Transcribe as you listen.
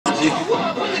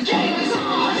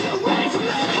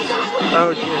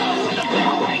Oh, yeah.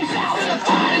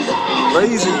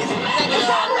 Ladies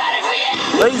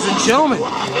and gentlemen,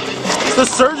 it's the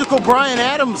surgical Bryan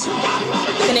Adams.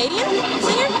 Canadian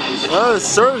singer? Oh, it's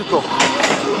surgical.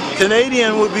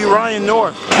 Canadian would be Ryan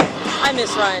North. I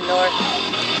miss Ryan North.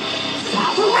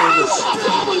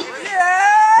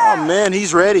 Oh man,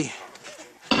 he's ready.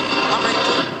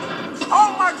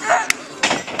 Oh my God!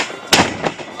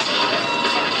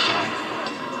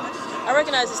 I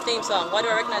recognize his theme song. Why do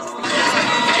I recognize his theme song?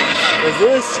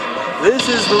 This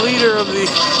is the leader of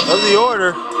the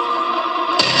order.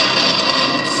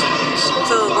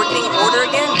 So we're getting order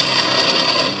again?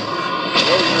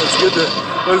 Oh, it's good to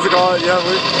what's it called? Yeah,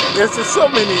 there's just so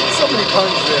many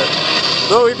puns there.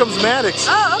 Oh, here comes Maddox.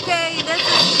 Oh, okay.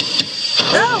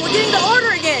 No, we're getting the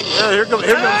order again. Yeah,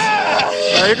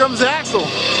 here comes Axel.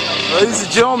 Ladies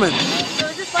and gentlemen. So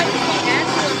is this like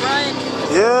Axel and Bryan?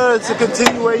 Yeah, it's a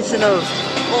continuation of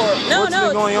what's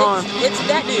been going on. It's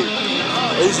that dude.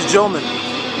 Ladies and gentlemen,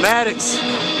 Maddox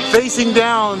facing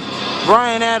down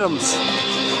Bryan Adams.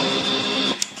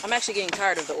 I'm actually getting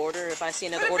tired of the order. If I see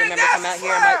another order member come out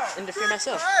here, I might interfere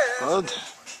myself. Well,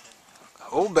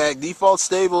 hold back. Default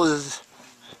stable is.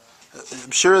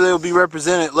 I'm sure they'll be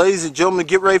represented. Ladies and gentlemen,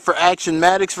 get ready for action.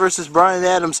 Maddox versus Bryan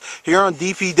Adams here on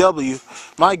DPW.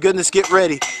 My goodness, get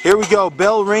ready. Here we go.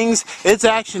 Bell rings. It's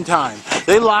action time.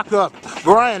 They lock up.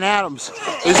 Bryan Adams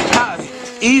is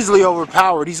easily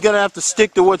overpowered. He's going to have to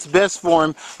stick to what's best for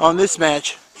him on this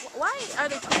match. Why are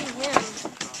they putting him,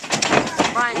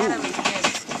 Bryan Adams,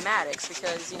 against Maddox?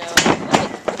 Because, you know,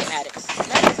 look at Maddox.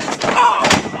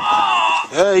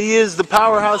 Yeah, he is the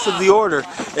powerhouse of the order,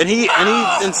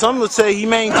 and some would say he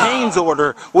maintains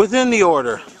order within the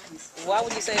order. Why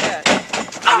would you say that?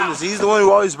 Goodness, he's the one who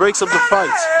always breaks up the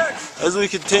fights. As we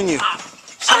continue,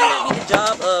 Shouldn't he be the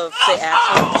job of, say,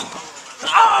 Axel?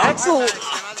 Axel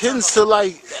tends to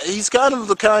he's kind of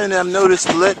the kind I've noticed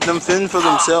to let them fend for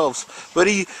themselves, but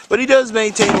he does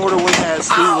maintain order when he has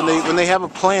to. When they have a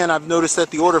plan, I've noticed that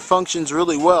the order functions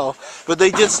really well, but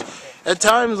they just. At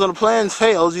times when a plan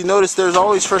fails, you notice there's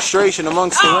always frustration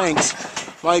amongst the ranks.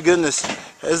 My goodness,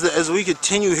 as we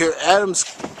continue here, Adams.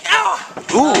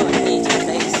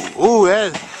 Ooh,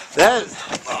 that's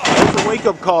a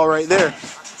wake-up call right there.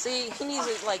 See, he needs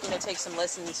to take some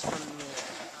lessons from me.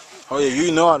 Oh yeah,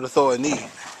 you know how to throw a knee.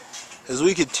 As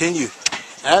we continue,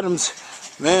 Adams,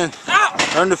 man,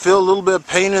 starting to feel a little bit of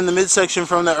pain in the midsection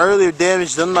from the earlier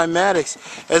damage done by Maddox.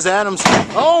 As Adams,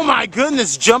 oh my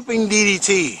goodness, jumping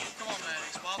DDT.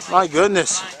 My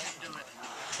goodness.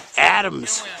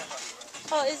 Adams.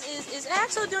 Oh, is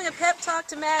Axel doing a pep talk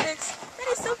to Maddox? That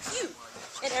is so cute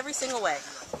in every single way.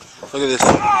 Look at this.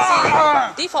 See,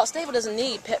 default stable doesn't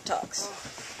need pep talks.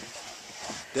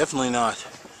 Definitely not.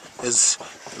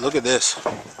 Look at this.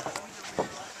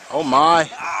 Oh my.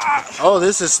 Oh,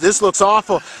 this looks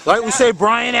awful. Like we say,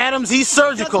 Bryan Adams, he's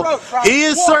surgical. He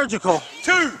is surgical.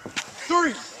 2, 3.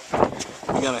 You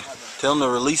gotta tell him to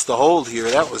release the hold here.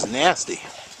 That was nasty.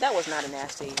 That was not a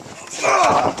nasty.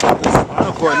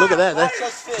 Spinal cord, look at that.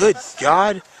 Good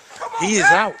God. He is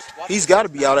out. He's got to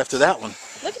be out after that one.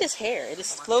 Look at his hair. It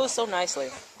just flows so nicely.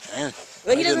 Man,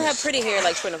 but he doesn't have pretty hair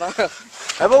like Trent Navarro.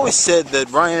 I've always said that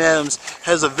Bryan Adams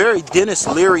has a very Dennis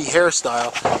Leary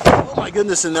hairstyle. Oh my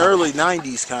goodness, in the early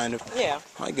 90s kind of. Yeah.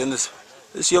 My goodness.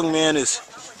 This young man is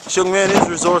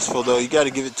resourceful though. You got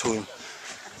to give it to him.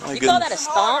 My goodness. Call that a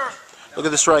stomp? Look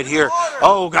at this right here.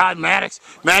 Oh God, Maddox.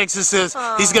 Maddox says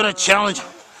he's gonna challenge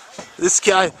this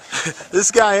guy.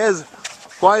 This guy has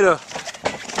quite a.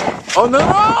 Oh no!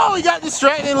 Oh, he got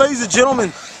distracted, ladies and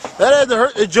gentlemen. That had to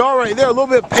hurt the jaw right there. A little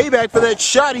bit of payback for that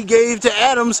shot he gave to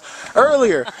Adams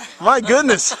earlier. My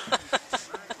goodness.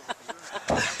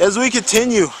 As we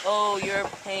continue. Oh, your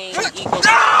pain equals.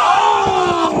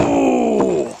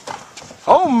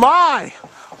 Oh my!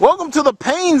 Welcome to the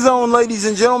pain zone, ladies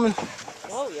and gentlemen.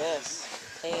 Oh yes.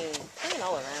 Pain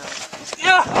all around.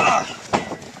 Yeah.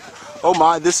 Oh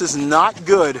my, this is not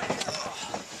good.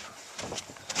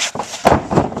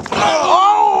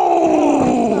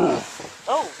 Oh!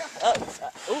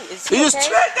 Is he okay?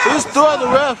 He just threw out the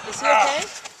ref. Is he okay?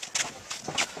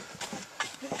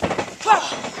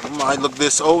 Oh my, look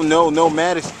this. Oh no,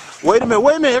 Maddox. Wait a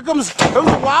minute. Here comes the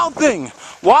Wild Thing.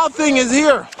 Wild Thing is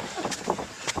here.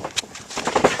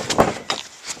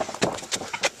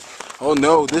 Oh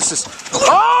no, this is.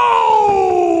 Oh!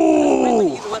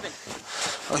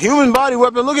 A human body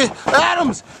weapon. Look at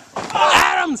Adams!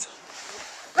 Adams!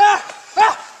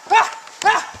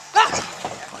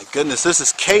 My goodness, this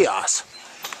is chaos.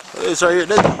 Look at this right here.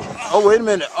 Oh, wait a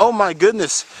minute. Oh, my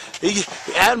goodness.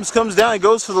 Adams comes down and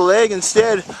goes for the leg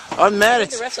instead on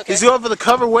Maddox. Okay. He's going for the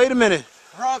cover. Wait a minute.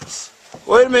 Ropes.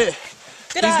 Wait a minute.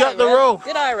 Good He's eye, got the ref. rope.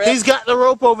 Good eye, ref. He's got the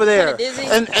rope over there. Kinda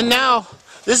dizzy. And now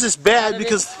this is bad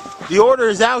because the order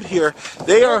is out here.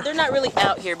 They're not really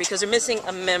out here because they're missing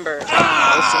a member.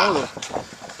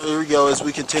 Here we go as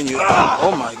we continue.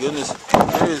 Oh my goodness.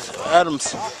 There's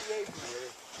Adams.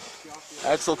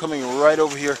 Axel coming right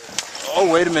over here. Oh,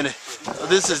 wait a minute.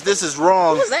 This is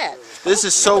wrong. What was that? This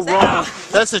is so wrong.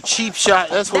 That's a cheap shot.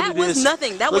 That's what That it is. was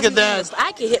nothing. That Look wasn't at that. even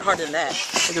I could hit harder than that.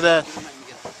 Look at that.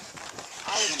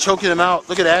 Choking him out.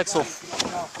 Look at Axel.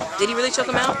 Did he really choke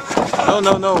him out?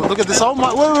 No. Look at this. Oh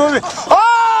my. Wait.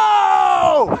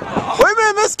 Oh! Wait a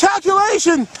minute.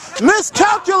 Miscalculation.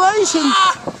 Miscalculation.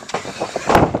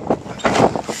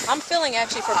 I'm feeling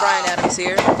actually for Brian Adams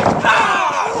here.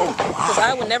 Because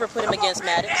I would never put him against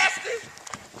Maddox.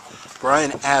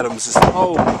 Brian Adams is.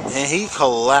 Oh, and he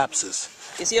collapses.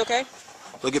 Is he okay?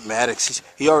 Look at Maddox.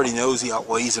 He already knows he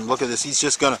outweighs him. Look at this. He's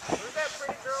just gonna.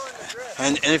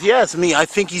 And if you ask me, I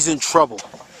think he's in trouble.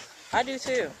 I do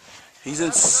too. He's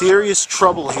in serious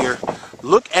trouble here.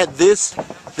 Look at this.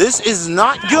 This is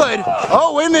not good.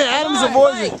 Oh, wait a minute. Adams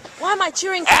avoids it. Why am I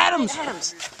cheering for Adams.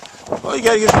 Adams? Oh, you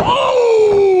gotta get.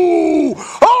 Oh!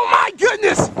 Oh my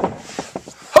goodness!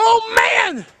 Oh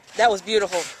man! That was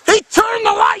beautiful. He turned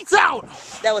the lights out.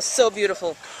 That was so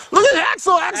beautiful. Look at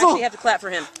Axel. I actually have to clap for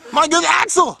him. My good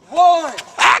Axel. One.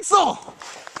 Axel.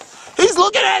 He's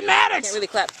looking at Maddox. Can't really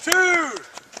clap. Two.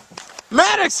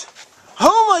 Maddox.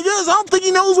 Oh my goodness! I don't think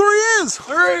he knows where he is.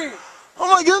 Three. Oh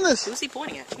my goodness! Who's he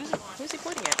pointing at? Who's he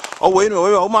pointing at? Oh wait a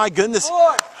minute! Oh my goodness!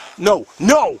 Four. No!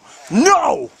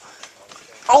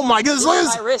 Oh my goodness! Look at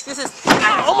this! My wrist. This is.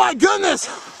 Oh my goodness!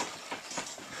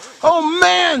 Oh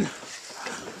man!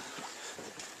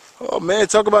 Oh man!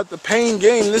 Talk about the pain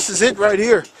game. This is it right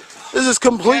here. This is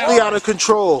completely out of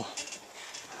control.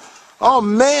 Oh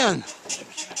man!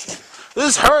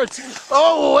 This hurts.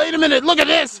 Oh wait a minute! Look at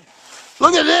this!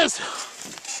 Look at this!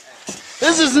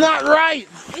 This is not right!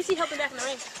 At least he helped him back in the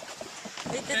ring.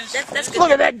 That's good. Look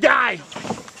at that guy!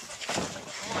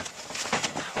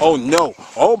 Oh no!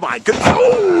 Oh my goodness!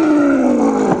 Oh!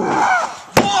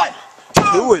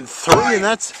 2 and 3, and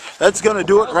that's gonna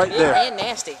do it right there. And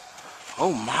nasty.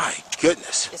 Oh my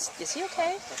goodness! Is he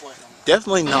okay?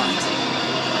 Definitely not.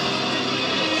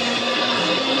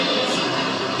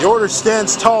 The order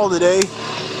stands tall today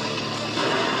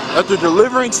after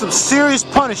delivering some serious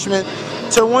punishment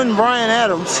to one Brian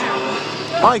Adams.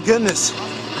 My goodness,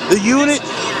 the unit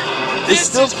is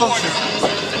still functioning.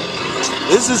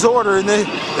 This is order, and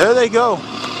there they go.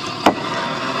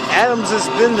 Adams has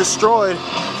been destroyed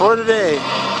for today.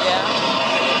 Yeah.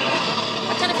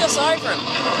 I kind of feel sorry for him.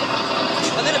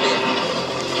 A little bit.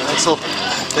 Axel,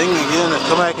 thing again, and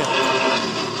come back and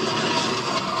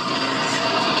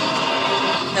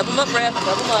Help him up, ref.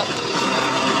 Help him up.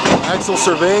 Axel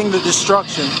surveying the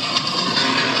destruction.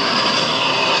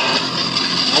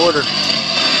 Order.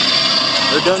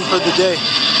 They're done for the day.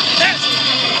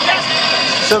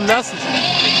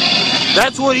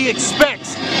 That's what he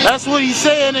expects. That's what he's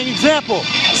saying, an example.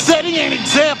 Setting an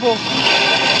example.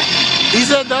 He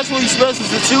said that's what he expects, is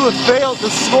the two have failed to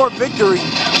score victory.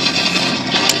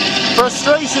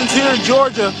 Frustrations here in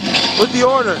Georgia with the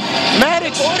order.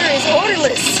 Maddox. The order is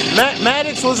orderless.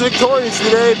 Maddox was victorious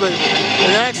today, but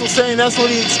Axel saying that's what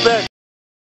he expects.